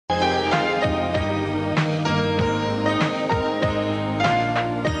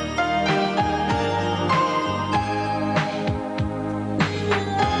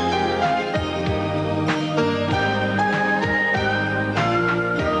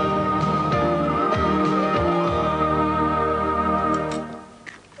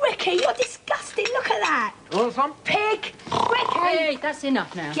that's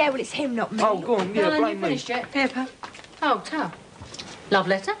enough now. Yeah, well, it's him, not me. Oh, go on, yeah, No, blame you me. finished yet? Here, Pat. Oh, tell. Love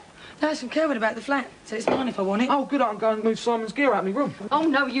letter? No, it's from Kerwin about the flat. So it's mine if I want it. Oh, good, I can go and move Simon's gear out of my room. Oh,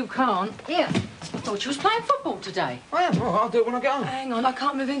 no, you can't. Here. I thought you was playing football today. I am, all right, I'll do it when I get home. Hang on, I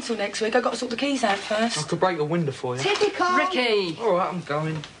can't move in till next week. I've got to sort the keys out I first. could break a window for you. Typical. Ricky! All right, I'm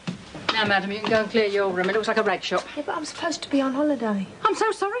going. Now, madam, you can go and clear your room. It looks like a rag shop. Yeah, but I'm supposed to be on holiday. I'm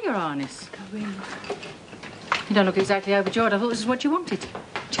so sorry, Your Highness. Go in. You don't look exactly overjoyed. I thought this is what you wanted.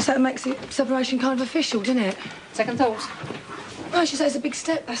 Just that makes the separation kind of official, doesn't it? Second thoughts. No, she says it's a big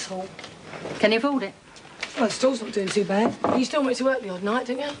step, that's all. Can you afford it? Well, the store's not doing too bad. You still want it to work the odd night,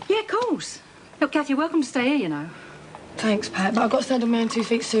 don't you? Yeah, of course. Look, Kath, you're welcome to stay here, you know. Thanks, Pat, but I've got to stand on my own 2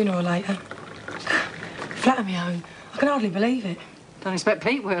 feet sooner or later. Flat of my own. I can hardly believe it. Don't expect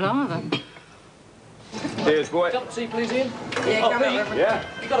Pete will, either. Cheers, boy. Cup of tea, please, Ian. Yeah, come on. Yeah?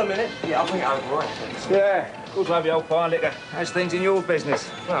 You got a minute? Yeah, I'll bring it over, right, thanks. Yeah. Good to have you, old pie liquor. How's things in your business?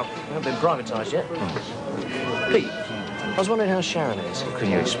 Well, we haven't been privatised yet. Pete, I was wondering how Sharon is. What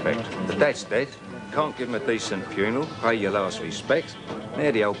can you expect? The dad's dead. Can't give him a decent funeral. Pay your last respects.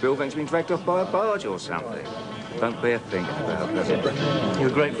 There, the old building's been dragged off by a barge or something. Don't bear thinking about, does it? You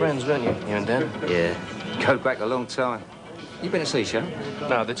were great friends, weren't you, you and Dan? Yeah. Go back a long time. You been to see Sharon?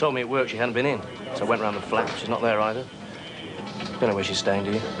 No, they told me at work she hadn't been in. So I went round the flat. She's not there either. Don't know where she's staying,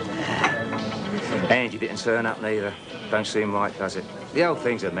 do you? And you didn't turn up neither. Don't seem right, does it? The whole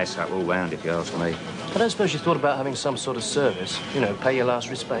thing's a mess up all round, if you ask me. I don't suppose you thought about having some sort of service. You know, pay your last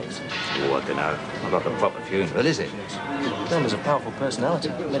respects. Oh, I don't know. Not like a proper funeral, is it? Dan was a powerful personality.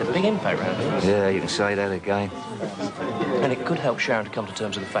 Made a big impact round here. Yeah, you can say that again. And it could help Sharon to come to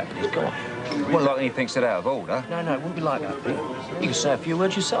terms with the fact that he's gone. Well, like anything's set out of order. No, it wouldn't be like that, Pete. You can say a few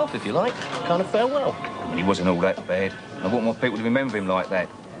words yourself, if you like. Kind of farewell. Well, he wasn't all that bad. I wouldn't want people to remember him like that.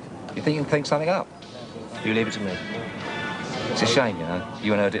 You think you can think something up? You leave it to me. It's a shame, you know.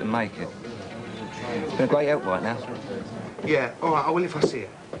 You and her didn't make it. It's been a great help right now. Yeah, all right, I will if I see her.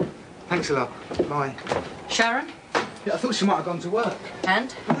 Thanks a lot. Bye. Sharon? Yeah, I thought she might have gone to work.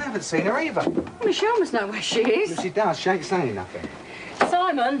 And? I haven't seen her either. Michelle must know where she is. Well, she does. She ain't saying nothing.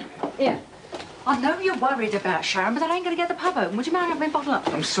 Simon! Here. I know you're worried about Sharon, but that ain't going to get the pub open. Would you mind having me bottle up?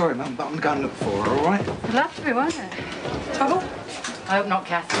 I'm sorry, Mum, but I'm going to look for her, all right? It'll have to be, won't it? Trouble? I hope not,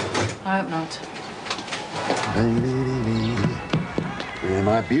 Kath. I hope not. Hey,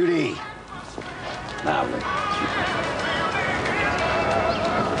 my beauty. Lovely.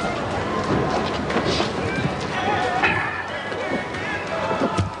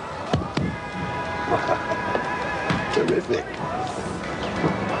 Terrific.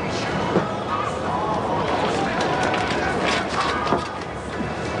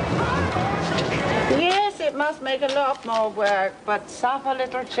 Yes, it must make a lot more work, but suffer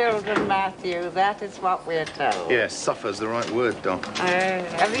little children, Matthew. That is what we're told. Yes, suffer's the right word, Doc.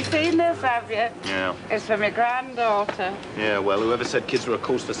 Have you seen this, have you? Yeah. It's from your granddaughter. Yeah, well, whoever said kids were a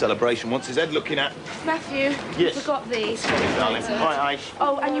cause for celebration wants his head looking at. Matthew, Yes. you forgot these. Darling. Hi, Aish.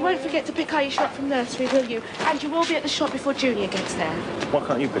 Oh, and you won't forget to pick Aish up from nursery, will you? And you will be at the shop before Junior gets there. Why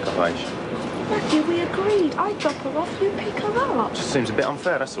can't you pick up Aish? Matthew, we agreed. I drop her off, you pick her up. Just seems a bit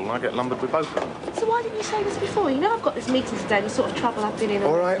unfair, that's all. I get lumbered with both of them. So why didn't you say this before? You know I've got this meeting today, the sort of trouble I've been in.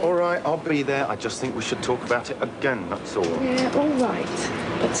 All right, I'll be there. I just think we should talk about it again, that's all. Yeah, all right.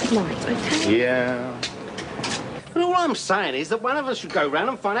 But tonight, okay? Yeah. But all I'm saying is that one of us should go round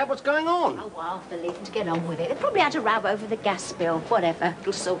and find out what's going on. Oh, well, they'll leave them to get on with it. They probably had a row over the gas bill. Whatever.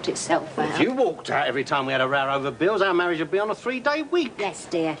 It'll sort itself out. If you walked out every time we had a row over bills, our marriage would be on a 3-day week. Yes,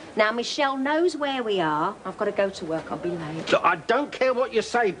 dear. Now, Michelle knows where we are. I've got to go to work. I'll be late. Look, I don't care what you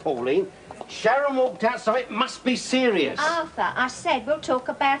say, Pauline. Sharon walked out, so it must be serious. Arthur, I said we'll talk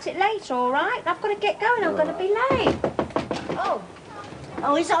about it later, all right? I've got to get going. I'm going to be late.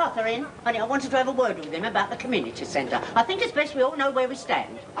 Oh, is Arthur in? Honey, I wanted to have a word with him about the community centre. I think it's best we all know where we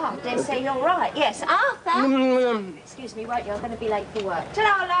stand. Oh, I dare say you're right. Yes, Arthur. Excuse me, won't you? I'm going to be late for work.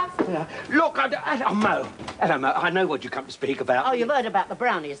 Ta-ra, love. Look, hello, Mo. Hello, Mo. I know what you come to speak about. Oh, you've heard about the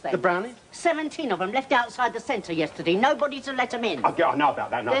brownies then? The brownies? 17 of them left outside the centre yesterday. Nobody to let them in. I know about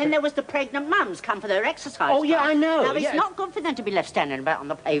that. Then there was the pregnant mums come for their exercise. Oh, yeah, I know. Now, it's yeah. not good for them to be left standing about on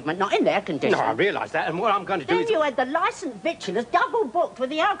the pavement, not in their condition. No, I realise that, and what I'm going to do Then is... you had the licensed victuallers double booked with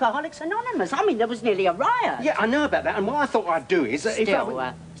the Alcoholics Anonymous. I mean, there was nearly a riot. Yeah, I know about that, and what I thought I'd do is... Still,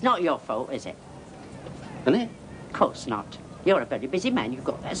 it's not your fault, is it? Isn't it? Of course not. You're a very busy man. You've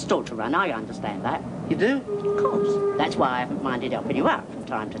got that store to run. I understand that. You do? Of course. That's why I haven't minded helping you out from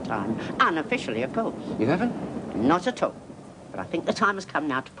time to time. Unofficially, of course. You haven't? Not at all. But I think the time has come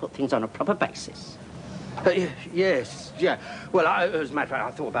now to put things on a proper basis. Yes, yeah. Well, as a matter of fact,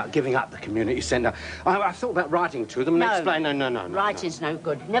 I thought about giving up the community centre. I thought about writing to them and explain... No. Writing's no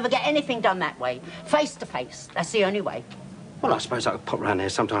good. Never get anything done that way. Face to face. That's the only way. Well, I suppose I could pop round there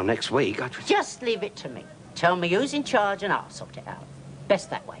sometime next week. Just leave it to me. Tell me who's in charge and I'll sort it out. Best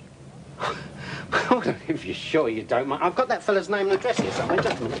that way. If you're sure you don't mind. I've got that fella's name and address here somewhere.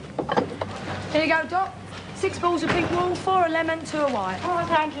 Just a minute. Here you go, Doc. 6 balls of pink wool, 4 of lemon, 2 of white. Oh,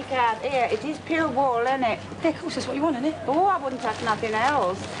 thank you, Cat. Here, it is pure wool, isn't it? Yeah, of course, that's what you want, isn't it? Oh, I wouldn't touch nothing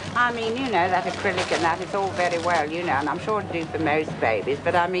else. I mean, you know, that acrylic and that, it's all very well, you know, and I'm sure it'll do for most babies,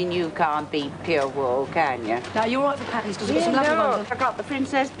 but I mean, you can't beat pure wool, can you? No, you're right for patterns, because we've got some lovely ones. I got the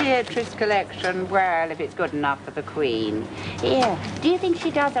Princess Beatrice collection. Well, if it's good enough for the Queen. Here, do you think she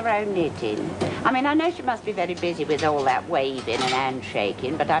does her own knitting? I mean, I know she must be very busy with all that waving and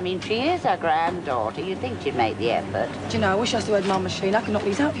handshaking, but I mean, she is her granddaughter. You'd think she'd make the effort. Do you know, I wish I still had my machine. I can knock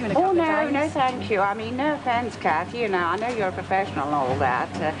these out for you in a couple of days. No, thank you. I mean, no offence, Kat. You know, I know you're a professional and all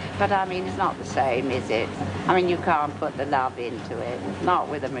that, but I mean, it's not the same, is it? I mean, you can't put the love into it. Not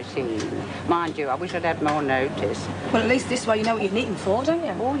with a machine. Mind you, I wish I'd had more notice. Well, at least this way you know what you're knitting for, don't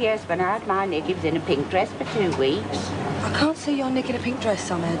you? Oh, yes, when I had my Nick, he was in a pink dress for 2 weeks. I can't see your Nick in a pink dress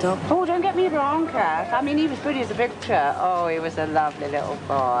somewhere, Doc. Oh, don't get me wrong, Kat. I mean, he was pretty as a picture. Oh, he was a lovely little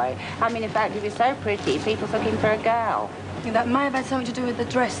boy. I mean, in fact, he was so pretty, people took him for a girl. Yeah, that may have had something to do with the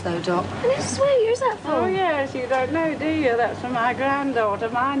dress, though, Doc. Sweet, who's that for? Oh, yes, you don't know, do you? That's for my granddaughter.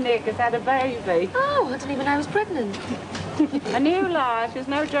 My Nick has had a baby. Oh, I didn't even know I was pregnant. A new life is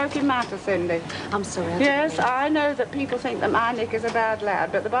no joking matter, Cindy. I'm sorry, Yes, I know that people think that my Nick is a bad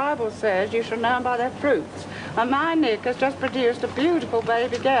lad, but the Bible says you shall know them by their fruits. And my Nick has just produced a beautiful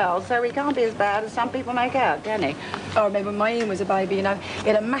baby girl, so he can't be as bad as some people make out, can he? I remember when my Ian was a baby, you know, he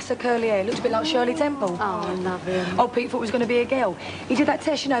had a mass of curly hair, looked a bit like Shirley Temple. Oh, I love him. Old Pete thought it was going to be a girl. He did that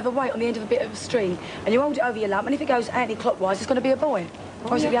test, you know, the weight on the end of a bit of a string, and you hold it over your lump, and if it goes anti-clockwise, it's going to be a boy.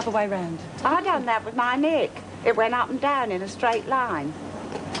 Or is it the other way round? I done that with my Nick. It went up and down in a straight line.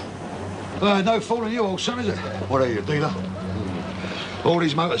 No fault in you, old son, is it? What are you, dealer? All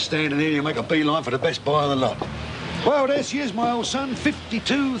these motors standing here, you make a beeline for the best buy of the lot. Well, there she is, my old son.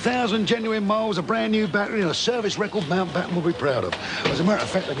 52,000 genuine miles, a brand new battery, and a service record Mountbatten will be proud of. As a matter of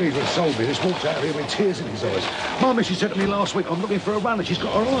fact, the geezer that sold me this walked out of here with tears in his eyes. My missus said to me last week, I'm looking for a runner. She's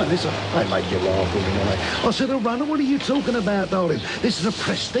got her eye on this. They make you laugh, women, don't they? I said, a runner? What are you talking about, darling? This is a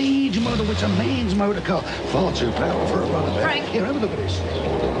prestige model. It's a man's motor car. Far too powerful for a runner. Frank. Here, have a look at this.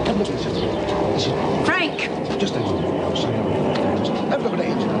 Have a look at this. Frank! Just hang on, old son. Just have a look at the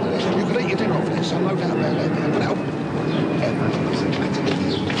engine under there. You could eat your dinner off there, son. No doubt about that. But help.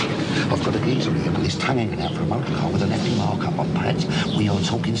 I've got a geezer here with his tongue hanging out for a motor car with an effing mark-up on pads. We are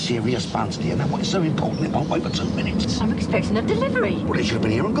talking serious buns, dear. Now, what's so important? It won't wait for 2 minutes. I'm expecting a delivery. Well, they should have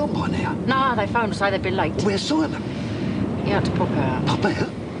been here and gone by now. No, they phoned to say they'd be late. Where's Simon? He had to pop out. Pop out?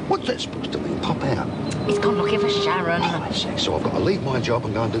 What's that supposed to mean, pop out? He's gone looking for Sharon. Oh, that's it. So I've got to leave my job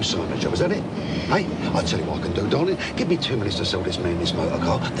and go and do Simon's job, is that it? Hey, I'll tell you what I can do, darling. Give me 2 minutes to sell this man this motor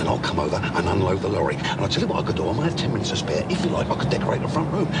car, then I'll come over and unload the lorry. And I'll tell you what I could do. I might have 10 minutes to spare. If you like, I could decorate the front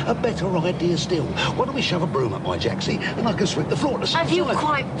room. A better idea still. Why don't we shove a broom up my jacksie and I can sweep the floor to the Have you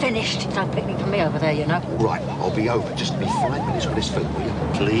quite finished? No picnic for me over there, you know. Right, I'll be over. Just be 5 minutes with this food, will you?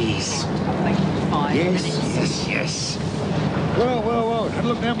 Please. Thank you. 5 minutes. Yes. Well. Had a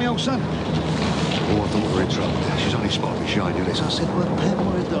look down, my old son. Oh, I thought we were in trouble. She's only spotted me showing you this. I said, well, don't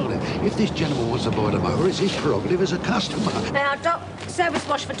worry, darling. If this gentleman wants to buy the motor, it's his prerogative as a customer. Now, Doc, service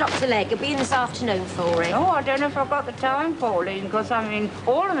wash for Dr. Legg. He'll be in this afternoon for it. Oh, I don't know if I've got the time, Pauline, because, I mean,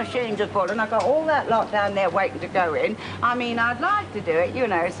 all the machines are full and I've got all that lot down there waiting to go in. I mean, I'd like to do it, you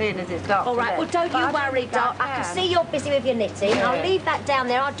know, as soon as it's got All right, well, don't you worry, Doc. I can see you're busy with your knitting. Yeah. I'll leave that down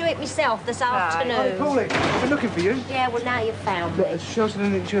there. I'll do it myself this afternoon. Hey, Pauline, I've been looking for you. Yeah, well, now you've found me. Shell's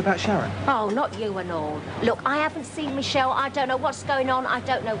going to talk to you about Sharon. Oh, not you and all. Look, I haven't seen Michelle. I don't know what's going on. I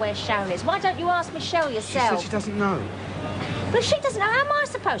don't know where Sharon is. Why don't you ask Michelle She yourself? said she doesn't know. But if she doesn't know, how am I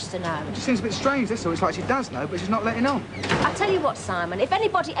supposed to know? It just seems a bit strange, that's all. It's like she does know, but she's not letting on. I'll tell you what, Simon, if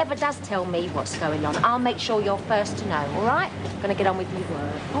anybody ever does tell me what's going on, I'll make sure you're first to know, all right? Gonna get on with your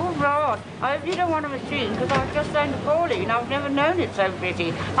work. Oh, Rod, I hope you don't want a machine, because I was just saying to Pauline, I've never known it so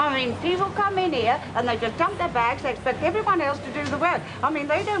busy. I mean, people come in here and they just dump their bags, they expect everyone else to do the work. I mean,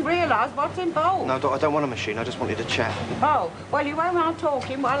 they don't realise what's involved. No, Doc, I don't want a machine. I just wanted to chat. Oh, well, you won't mind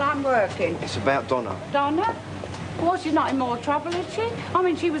talking while I'm working. It's about Donna. Donna? Well, she's not in more trouble, is she? I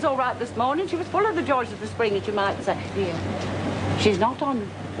mean, she was all right this morning. She was full of the joys of the spring, as you might say. Yeah. She's not on.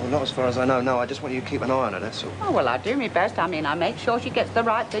 Well, not as far as I know, no. I just want you to keep an eye on her, that's all. Oh, well, I do my best. I mean, I make sure she gets the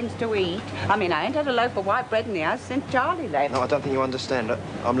right things to eat. I mean, I ain't had a loaf of white bread in the house since Charlie left. No, I don't think you understand.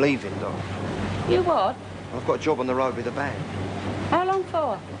 I'm leaving, Doc. You what? I've got a job on the road with a band. How long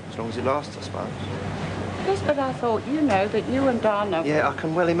for? As long as it lasts, I suppose. Yes, but I thought, you know, that you and Donna... Yeah, I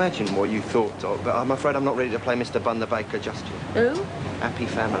can well imagine what you thought, Doc, but I'm afraid I'm not ready to play Mr. Bun the Baker just yet. Who? Happy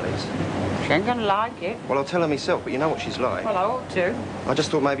Families. She ain't gonna like it. Well, I'll tell her myself, but you know what she's like. Well, I ought to. I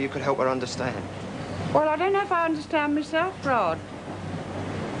just thought maybe you could help her understand. Well, I don't know if I understand myself, Rod.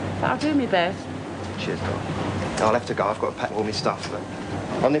 But I'll do my best. Cheers, Doc. I'll have to go. I've got to pack all my stuff, but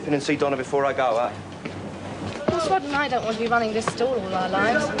I'll nip in and see Donna before I go, eh? Rod and I don't want to be running this stall all our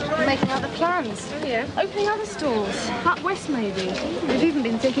lives. We're making other plans. Oh, yeah? Opening other stalls. Up west, maybe. We've even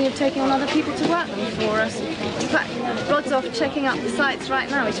been thinking of taking on other people to work them for us. In fact, Rod's off checking up the sites right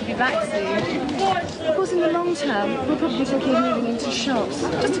now. He should be back soon. Of course, in the long term, we'll probably be thinking of moving into shops.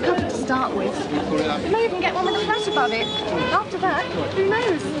 Just a couple to start with. We may even get one with a flat above it. After that, who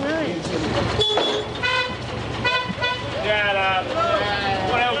knows?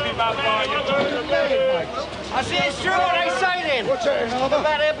 What else did Bob buy you? I see it's true what they say then. What's that, Harbour?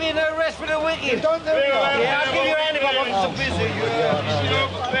 About there being no rest for the wicked. Don't do that. Yeah, I'll give you a hand if I wasn't so busy.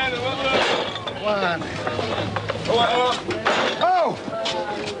 One. Oh!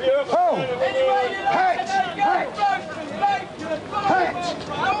 Oh! Hat! Hat! Hat!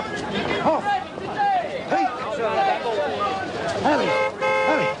 Off! Hey! Harry!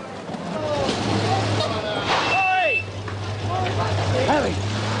 Harry! Harry!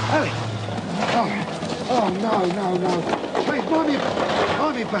 Harry! Oh, no. Please, mind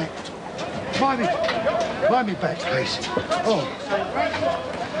me back. Mind me back, please. Oh.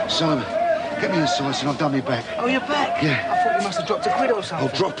 Simon, get me inside, son. I've done me back. Oh, you're back? Yeah. I thought you must have dropped a quid or something.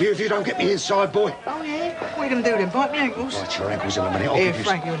 I'll drop you if you don't get me inside, boy. Oh, yeah? What are you going to do then? Bite me ankles? Bite your ankles in a minute. I'll Here, give you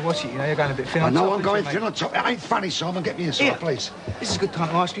Frank, you want to watch it, you know, you're going a bit thin I on know top, I'm going mate. thin on top. It ain't funny, Simon. Get me inside, Here. please. This is a good time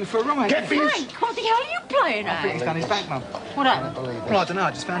to ask you for a ride. Get me inside. Frank, what the hell are you playing I think at? he's done his back, Mum. What happened? Well, I don't know.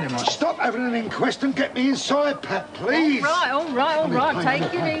 I just found him right. Stop having an inquest and get me inside, Pat, please. All right.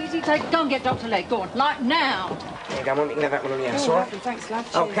 Take it easy. Go and get Dr. Legg. Go on. Like now. Here, come on, you can have that one on the house, Oh, all right? thanks, lad.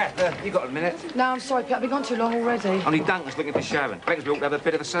 Oh, Cheers. Kath, you got a minute? No, I'm sorry, Pete. I've been gone too long already. Only Duncan's looking for Sharon. Reckons we ought to have a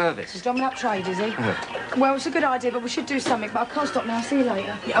bit of a service. He's drumming up trade, is he? Well, it's a good idea, but we should do something. But I can't stop now. See you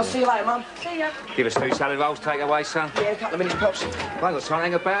later. Yeah, I'll see you later, Mum. See ya. Give us 2 salad rolls, take away, son. Yeah, a couple of minutes, Pops. I ain't got time to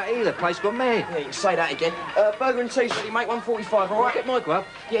hang about either. Place gone mad. Yeah, you can say that again. Burger and cheese, you make 145, all right? Get my grub.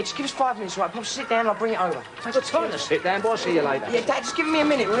 Yeah, just give us 5 minutes, all right? Pops, sit down, I'll bring it over. I've got time to sit down, boy. I'll see you later. Yeah, Dad, just give me a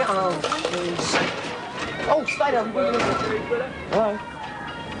minute, will you? Oh, please. Oh, stay there. Hello?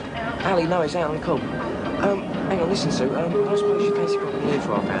 Ali, no, he's out on the call. Hang on, listen, Sue. I don't suppose you fancy popping here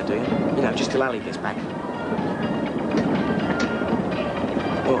for half hour, do you? You know, just till Ali gets back.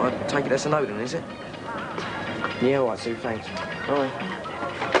 Well, I take it that's a no then, is it? Yeah, all right, Sue, thanks. Bye.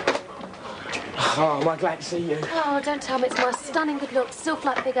 Oh, am I glad to see you? Oh, don't tell me it's my stunning good looks,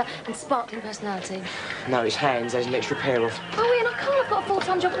 sylph-like figure and sparkling personality. No, it's hands. There's an extra pair of. Oh, Ian, I can't have got a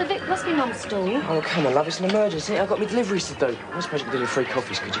full-time job at the Vic. Must be Mum's stall. Oh, come on, love, it's an emergency. I've got my deliveries to do. I suppose you could do free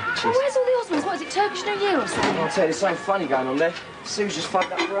coffees, could you? Oh, Cheers. where's all the Osmonds? What, is it Turkish New Year or something? I'll tell you, there's something funny going on there. Sue's just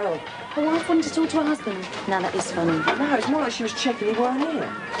fucked up for Ali. Her wife wanted to talk to her husband. Now, that is funny. No, it's more like she was checking he weren't here.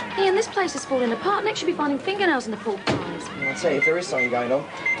 Ian, this place is falling apart. Next, you'll be finding fingernails in the pork pies. I'll tell you, if there is something going on,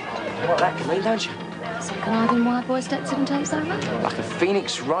 what that could mean, don't you? Some conniving wild boy steps in and takes over. Like a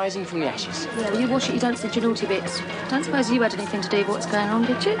phoenix rising from the ashes. Yeah, well, you wash it, you don't stitch your naughty bits. Don't suppose you had anything to do with what's going on,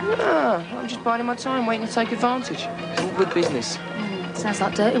 did you? No, I'm just biding my time, waiting to take advantage. It's all good business. Sounds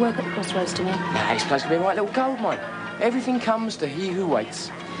like dirty work at the crossroads to me. Nah, this place could be a right little gold mine. Everything comes to he who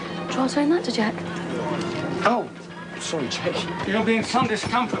waits. Try saying that to Jack. Oh, sorry, Jack. You'll be in some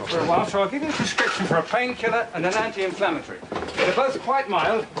discomfort for a while, so I'll give you a prescription for a painkiller and an anti-inflammatory. They're both quite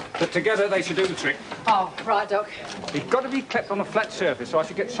mild, but together they should do the trick. Oh, right, Doc. He's got to be kept on a flat surface, so I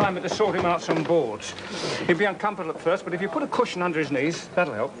should get Simon to sort him out some boards. He'll be uncomfortable at first, but if you put a cushion under his knees,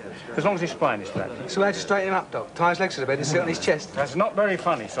 that'll help, as long as his spine is flat. So how'd you straighten him up, Doc? Tie his legs to the bed and sit on his chest? That's not very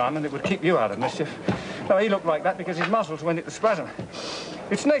funny, Simon. It would keep you out of mischief. No, he looked like that because his muscles went into spasm.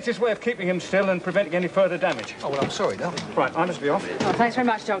 It's nature's way of keeping him still and preventing any further damage. Oh, well, I'm sorry, Doc. Right, I must be off. Oh, thanks very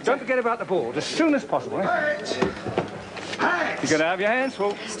much, Doctor. Don't forget about the board as soon as possible. You're going to have your hands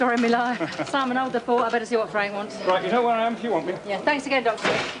full. Story of my life. Simon, hold the fort. I better see what Frank wants. Right, you know where I am if you want me. Yeah, thanks again, Doctor.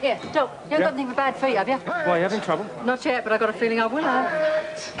 Here, Doc, you haven't got anything for bad feet, have you? Why, you having trouble? Not yet, but I've got a feeling I will have.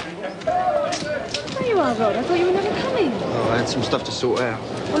 There you are, Rod. I thought you were never coming. Oh, I had some stuff to sort out.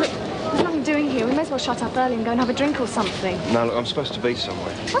 Well, look, there's nothing doing here. We may as well shut up early and go and have a drink or something. No, look, I'm supposed to be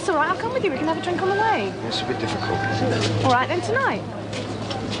somewhere. That's all right. I'll come with you. We can have a drink on the way. It's a bit difficult. All right, then tonight.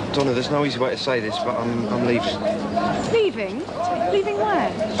 Donna, there's no easy way to say this, but I'm leaving. Leaving? Leaving where?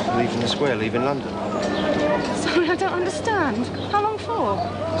 Leaving the square, leaving London. Sorry, I don't understand. How long for?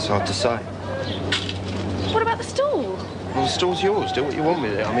 It's hard to say. What about the stall? Well, the store's yours. Do what you want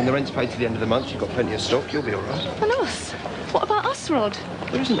with it. I mean, the rent's paid to the end of the month. You've got plenty of stock. You'll be all right. And us? What about us, Rod?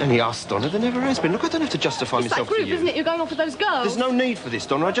 There isn't any us, Donna. There never has been. Look, I don't have to justify It's myself that group, to you. isn't it? You're going off with those girls. There's no need for this,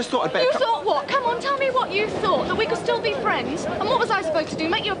 Donna. I just thought I'd better... You thought what? Come on, tell me what you thought. That we could still be friends? And what was I supposed to do?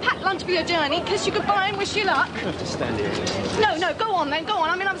 Make you a packed lunch for your journey, kiss you goodbye and wish you luck? You don't have to stand here. No, go on then, go on.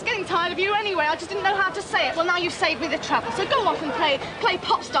 I mean, I was getting tired of you anyway. I just didn't know how to say it. Well, now you've saved me the trouble. So go off and play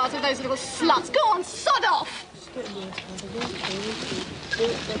pop stars with those little sluts. Go on, sod off!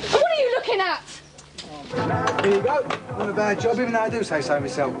 What are you looking at? Here you go. Not a bad job, even though I do say so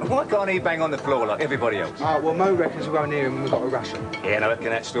myself. Why can't he bang on the floor like everybody else? Oh, well, Mo reckons we'll go near him and we've got to rush him. Yeah, and I reckon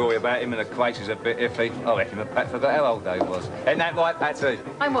that story about him and the Quakes is a bit iffy. I reckon the Pat forgot how old Dave was. Isn't that right, Patsy?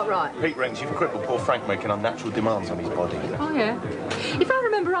 I'm what, right? Pete rings. You've crippled poor Frank making unnatural demands on his body. Oh, yeah. If I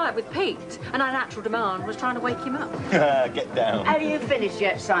remember right with Pete, an unnatural demand was trying to wake him up. Get down. Have you finished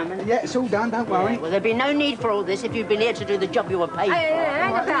yet, Simon? Yeah, it's all done, don't worry. Well, there'd be no need for all this if you'd been here to do the job you were paid for.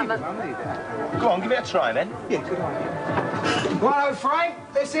 Hang about, man. Go on, give it a try then. Yeah, good idea. Righto, Frank,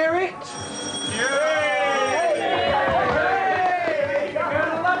 let's hear it.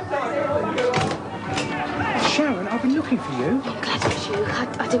 Sharon, I've been looking for you. I'm glad it was you.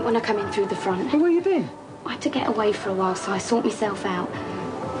 I didn't want to come in through the front. Well, where you been? I had to get away for a while, so I sort myself out.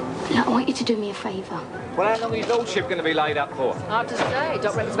 Look, I want you to do me a favour. Well, how long is your lordship going to be laid up for? I have to say,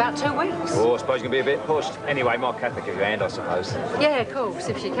 Doc reckons about 2 weeks. Oh, I suppose you're going to be a bit pushed. Anyway, my cat will give you a hand, I suppose. Yeah, of course,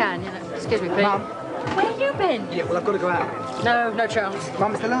 if she can, you know. Excuse me, Pete. Mum. Where have you been? Yeah, well, I've got to go out. No chance.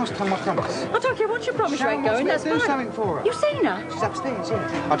 Mum, it's the last time I promise. I don't care what you promise you Sharon ain't going, wants that's me to do fine. something for her. You've seen her? She's upstairs,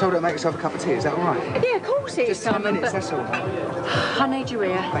 yeah. I told her to make herself a cup of tea. Is that all right? Yeah, of course it is, Just 10 Simon, minutes, but... that's all. I need you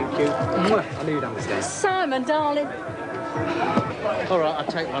here. Thank you. I'll leave you downstairs. Simon, darling. All right, I'll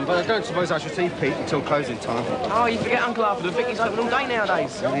take one, but I don't suppose I should see Pete until closing time. Oh, you forget Uncle Arthur. The Vicky's open all day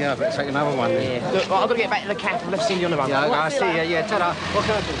nowadays. Oh, yeah, I better take another one then. Yeah. Look, I've got to get back to the cafe. I've left Cindy on the run. Yeah, I see you. Yeah, ta-da. What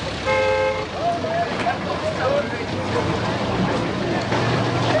can I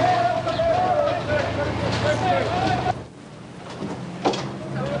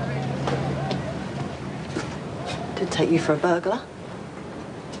Did take you for a burglar?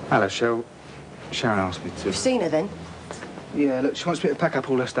 Hello, Cheryl. Sharon asked me to. You've seen her then? Yeah, look, she wants me to pack up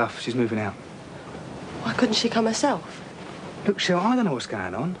all her stuff. She's moving out. Why couldn't she come herself? Look, Cheryl, I don't know what's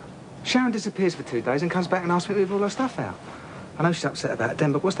going on. Sharon disappears for 2 days and comes back and asks me to leave all her stuff out. I know she's upset about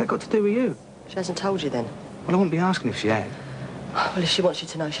them, but what's that got to do with you? She hasn't told you then? Well, I wouldn't be asking if she had. Well, if she wants you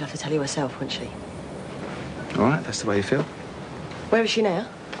to know, she'll have to tell you herself, won't she? All right, that's the way you feel. Where is she now?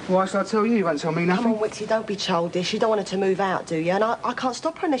 Why should I tell you? You won't tell me nothing. Come on, Wixie, don't be childish. You don't want her to move out, do you? And I can't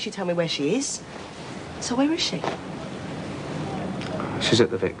stop her unless you tell me where she is. So where is she? She's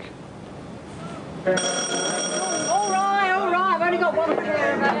at the Vic. All right, I've only got one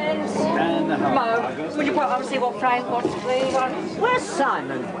pair of hands. Mo, would you put up and see what Frank wants, please? Where's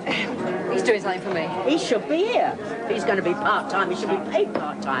Simon? He's doing something for me. He should be here. If he's going to be part-time, he should be paid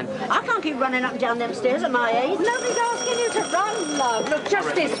part-time. I can't keep running up and down them stairs at my age. Nobody's asking you to run, love. Look,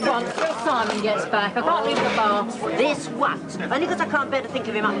 just this once till Simon gets back. I can't leave the bar. This once. Only because I can't bear to think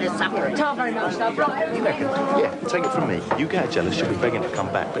of him up there suffering. Can't very much, love. Right, you reckon? Yeah, take it from me. You get her jealous, she'll be begging to come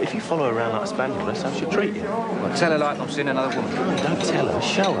back. But if you follow her around like a spaniel, that's how she'll treat you. Well, tell her like I'm seeing another woman. Come on, don't tell her,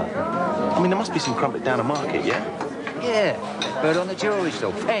 show her. I mean, there must be some crumpet down the market, yeah? Yeah, bird on the jewellery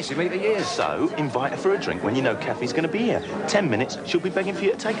stall. Fancy me for years. So, invite her for a drink when you know Kathy's going to be here. 10 minutes, she'll be begging for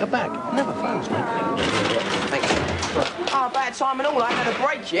you to take her back. Never fails, mate. Oh, bad time and all. I haven't had a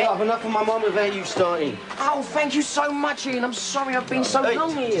break yet. I've enough of my mum without you starting. Oh, thank you so much, Ian. I'm sorry I've been so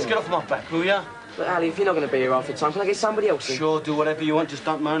long here. Just get off my back, will ya? But, Ali, if you're not going to be here half the time, can I get somebody else in? Sure, do whatever you want, just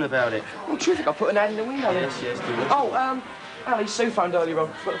don't moan about it. Oh, terrific. I'll put an ad in the window. Yes, do it. Oh, Ali, Sue phoned earlier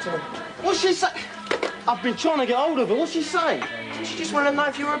on. Forgot to tell her. What's she say? I've been trying to get hold of her. What's she saying? She just wanted to know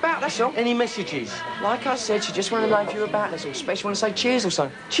if you were about, that's all. Any messages? Like I said, she just wanted to know if you were about, that's all. Especially want to say cheers or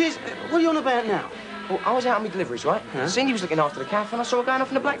something. Cheers? What are you on about now? Well, I was out on my deliveries, right? Huh? Cindy was looking after the cafe and I saw her going off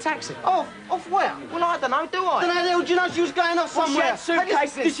in a black taxi. Off where? Well, I don't know, do I? Then how the hell do you know she was going off Well, she somewhere? had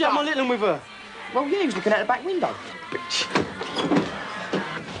suitcases and Did she have my stuff. little one with her? Well, yeah, he was looking out the back window. Bitch.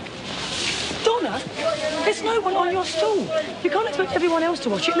 Donna, there's no one on your stall. You can't expect everyone else to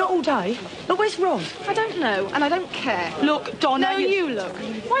watch it, not all day. Look, where's Rod? I don't know, and I don't care. Look, Donna, No, you look.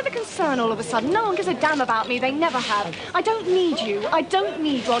 Why the concern all of a sudden? No one gives a damn about me. They never have. I don't need you. I don't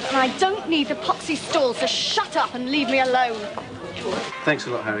need Rod, and I don't need the poxy stalls, so shut up and leave me alone. Thanks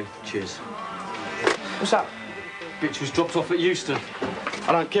a lot, Harry. Cheers. What's up? Bitch was dropped off at Euston.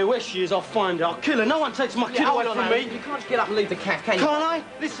 I don't care where she is, I'll find her. I'll kill her. No one takes my kid away from me. You can't just get up and leave the cafe, can you? Can't I?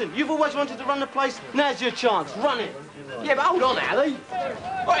 Listen, you've always wanted to run the place. Now's your chance. Run it. Yeah, but hold on, Ali.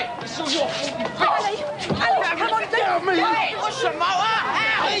 Wait, it's all your fault. Ali, come on, get off me! Hey, what's the matter?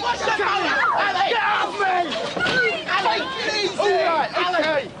 Hey, what's the matter? Ali! Get off me! Ali, please! all right,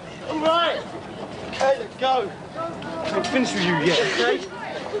 Okay. all right. Okay, let's go. I'm not finished with you yet, okay?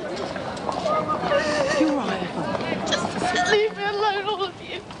 You all right? Just leave me alone, all of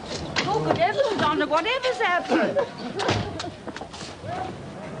you. Oh, good heavens, Donna, whatever's happened?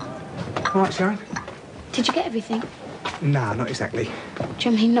 All right, Sharon? Did you get everything? Nah, not exactly. Do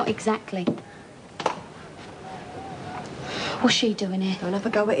you mean not exactly? What's she doing here? Don't have a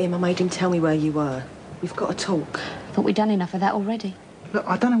go at him. I made him tell me where you were. We've got to talk. Thought we'd done enough of that already. Look,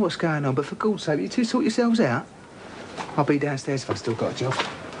 I don't know what's going on, but for God's sake, you two sort yourselves out. I'll be downstairs if I've still got a job.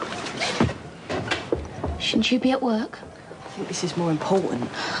 Shouldn't you be at work? I think this is more important.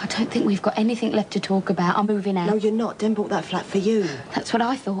 I don't think we've got anything left to talk about. I'm moving out. No, you're not. Den bought that flat for you. That's what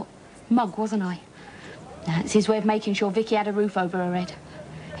I thought. Mug, wasn't I? That's his way of making sure Vicky had a roof over her head.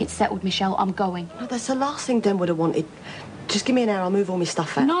 It's settled, Michelle. I'm going. No, that's the last thing Den would have wanted. Just give me an hour, I'll move all my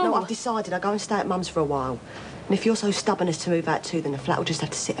stuff out. No. No, I've decided I'll go and stay at Mum's for a while. And if you're so stubborn as to move out too, then the flat will just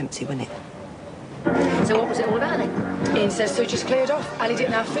have to sit empty, won't it? So what was it all about then? Ian says Sue just cleared off. Ali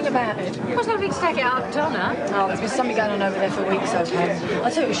didn't know a thing about it. What's no big to take it out of Donna? Oh, there's been something going on over there for weeks, okay?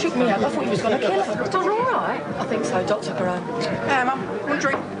 I tell you, it shook me up. I thought he was going to kill her. Is Donna all right? I think so. Doc took her home. Hey, Mum, want a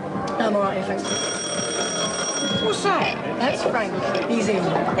drink? No, I'm all right here, thanks. What's that? That's Frank. He's in.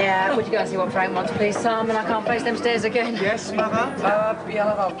 Yeah, would you go and see what Frank wants, please, Simon? I can't face them stairs again. Yes, Mother? Yeah,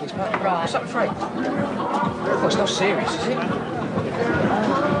 I'll have please, Mother. Right. What's up, Frank? Well, it's not serious, is it?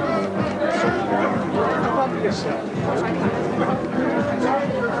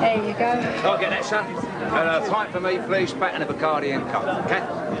 There you go. I'll get that, son. And a pint for me, please, pat and a Bacardi and cup, okay?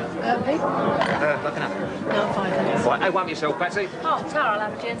 Pete? Looking up. No, I'm fine, thanks. Right, hey, one yourself, Patsy. Oh, Tara, I'll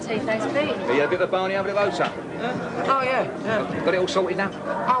have a gin tea, thanks, Pete. Are you a bit of a Barney over the road, son? Oh, yeah. Got it all sorted now?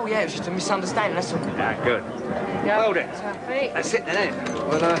 Oh, yeah, it was just a misunderstanding, that's all. Yeah, good. Well then. Pete. That's it then, eh?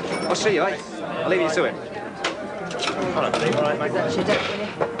 Well, I'll see you, eh? I'll leave you to it. Hello, Steve. All right, mate? That's your deck, will you?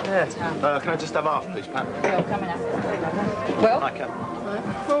 Yeah. Can I just have half, please, Pat? You're coming up. Well? Hi, Cap.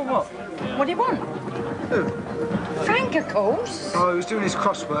 Well, what? What do you want? Who? Frank, of course. Oh, he was doing his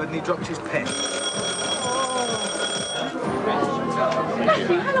crossword and he dropped his pen.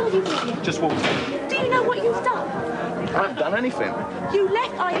 Matthew, how long have you been here? Just walked in. Do you know what you've done? I haven't done anything. You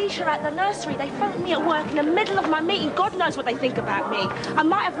left Aisha at the nursery. They phoned me at work in the middle of my meeting. God knows what they think about me. I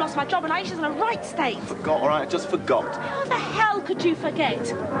might have lost my job and Aisha's in a right state. Forgot, all right? Just forgot. How the hell could you forget?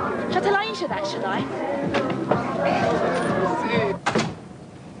 Should I tell Aisha that, should I?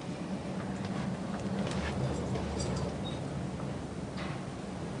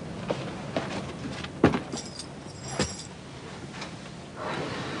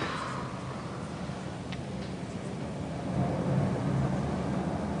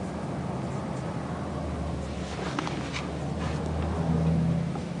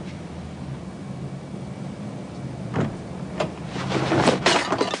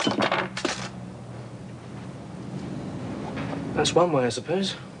 That's one way, I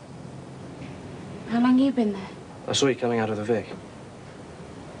suppose. How long you been there? I saw you coming out of the Vic.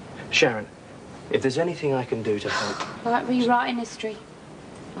 Sharon, if there's anything I can do to help... Like rewriting history.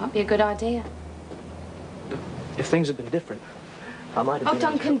 Might be a good idea. If things had been different, I might have Oh, been...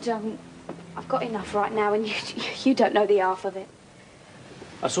 Duncan, don't. I've got enough right now, and you don't know the half of it.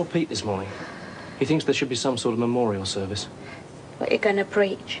 I saw Pete this morning. He thinks there should be some sort of memorial service. What you're going to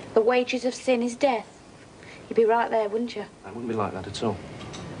preach? The wages of sin is death. You'd be right there, wouldn't you? I wouldn't be like that at all.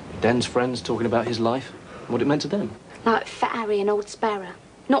 Den's friends talking about his life, what it meant to them. Like Fat Harry and Old Sparrow.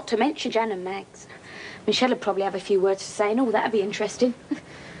 Not to mention Jan and Mags. Michelle would probably have a few words to say, and all that'd be interesting.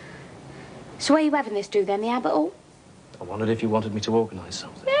 So where are you having this do, then? The Abbott Hall? I wondered if you wanted me to organise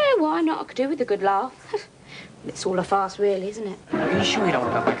something. Yeah, why not? I could do with a good laugh. It's all a farce, really, isn't it? Are you sure you don't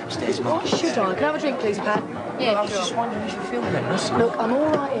want to go back upstairs, Mark? Should I? Can I have a drink, please, Pat? Yeah, I was just wondering if you're feeling it, listen. Look, I'm all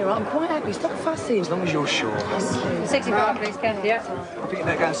right here. I'm quite happy. Stop fussing. As long as you're sure. 65, please, Candy. Yeah. I think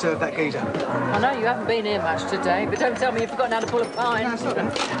they're going to serve that geezer. I know you haven't been here much today, but don't tell me you've forgotten how to pull a pint. No, it's not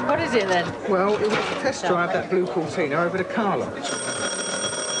that. What is it, then? Well, it was a test drive that blue Cortina over to Carlo.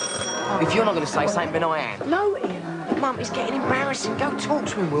 If you're not going to say something, then I am. No, Ian. Mum, it's getting embarrassing. Go talk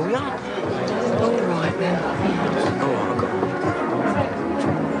to him, will ya? All right, then. All right, I've got...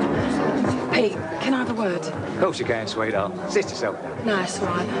 Pete, can I have a word? Of course you can, sweetheart. Sit yourself. No, it's all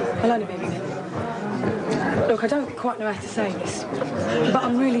right. I'll only be a minute. Look, I don't quite know how to say this, but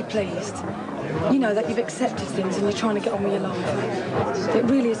I'm really pleased. You know, that you've accepted things and you're trying to get on with your life. It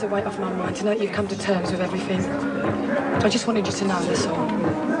really is a weight off my mind to know that you've come to terms with everything. I just wanted you to know this all.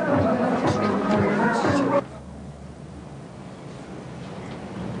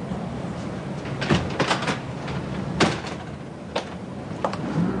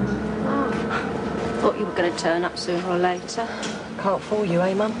 you were going to turn up sooner or later. Can't fool you,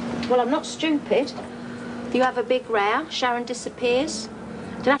 eh, Mum? Well, I'm not stupid. You have a big row, Sharon disappears.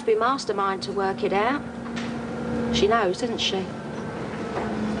 Don't have to be mastermind to work it out. She knows, doesn't she?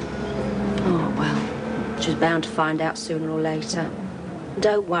 Oh, well, she's bound to find out sooner or later.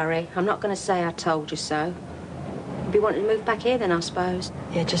 Don't worry, I'm not going to say I told you so. You'll be wanting to move back here then, I suppose.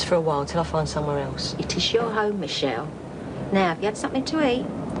 Yeah, just for a while, till I find somewhere else. It is your home, Michelle. Now, have you had something to eat?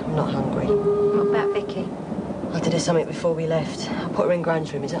 I'm not hungry. What about Vicky? I did her something before we left. I put her in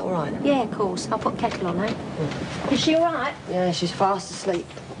Gran's room, is that all right? Yeah, of course. I'll put kettle on, eh? Is she all right? Yeah, she's fast asleep.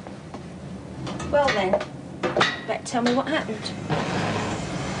 Well then, better tell me what happened.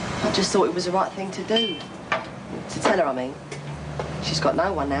 I just thought it was the right thing to do. To tell her, I mean. She's got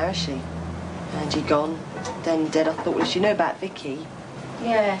no one now, has she? Angie gone, then dead. I thought, well, if she knew about Vicky...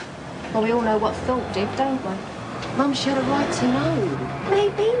 Yeah. Well, we all know what thought did, don't we? Mum, she had a right to know.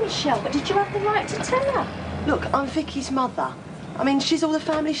 Maybe, Michelle, but did you have the right to tell her? Look, I'm Vicky's mother. I mean, she's all the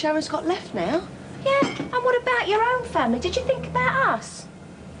family Sharon's got left now. Yeah, and what about your own family? Did you think about us?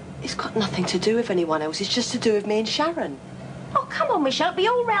 It's got nothing to do with anyone else. It's just to do with me and Sharon. Oh, come on, Michelle. It'll be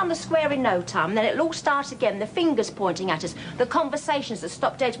all round the square in no time, and then it'll all start again. The fingers pointing at us, the conversations that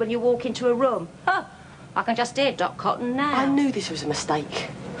stop dead when you walk into a room. Huh. I can just hear Doc Cotton now. I knew this was a mistake.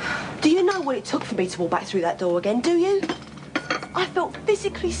 Do you know what it took for me to walk back through that door again, do you? I felt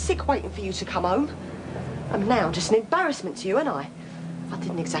physically sick waiting for you to come home. I'm now just an embarrassment to you, ain't I? I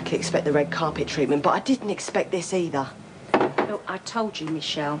didn't exactly expect the red carpet treatment, but I didn't expect this either. Look, I told you,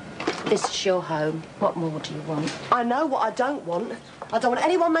 Michelle. This is your home. What more do you want? I know what I don't want. I don't want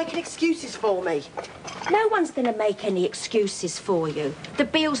anyone making excuses for me. No one's going to make any excuses for you. The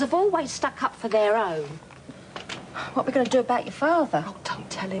Beals have always stuck up for their own. What are we going to do about your father? Oh, don't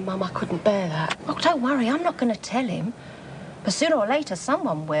tell him, Mum. I couldn't bear that. Oh, don't worry. I'm not going to tell him. But sooner or later,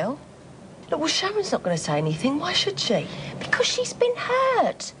 someone will. Look, well, Sharon's not going to say anything. Why should she? Because she's been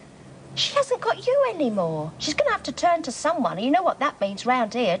hurt. She hasn't got you anymore. She's going to have to turn to someone. And you know what that means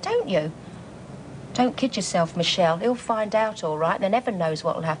round here, don't you? Don't kid yourself, Michelle. He'll find out all right, and then heaven knows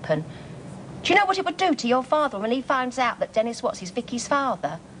what'll happen. Do you know what it would do to your father when he finds out that Dennis Watts is Vicky's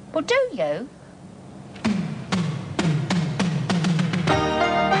father? Well, do you?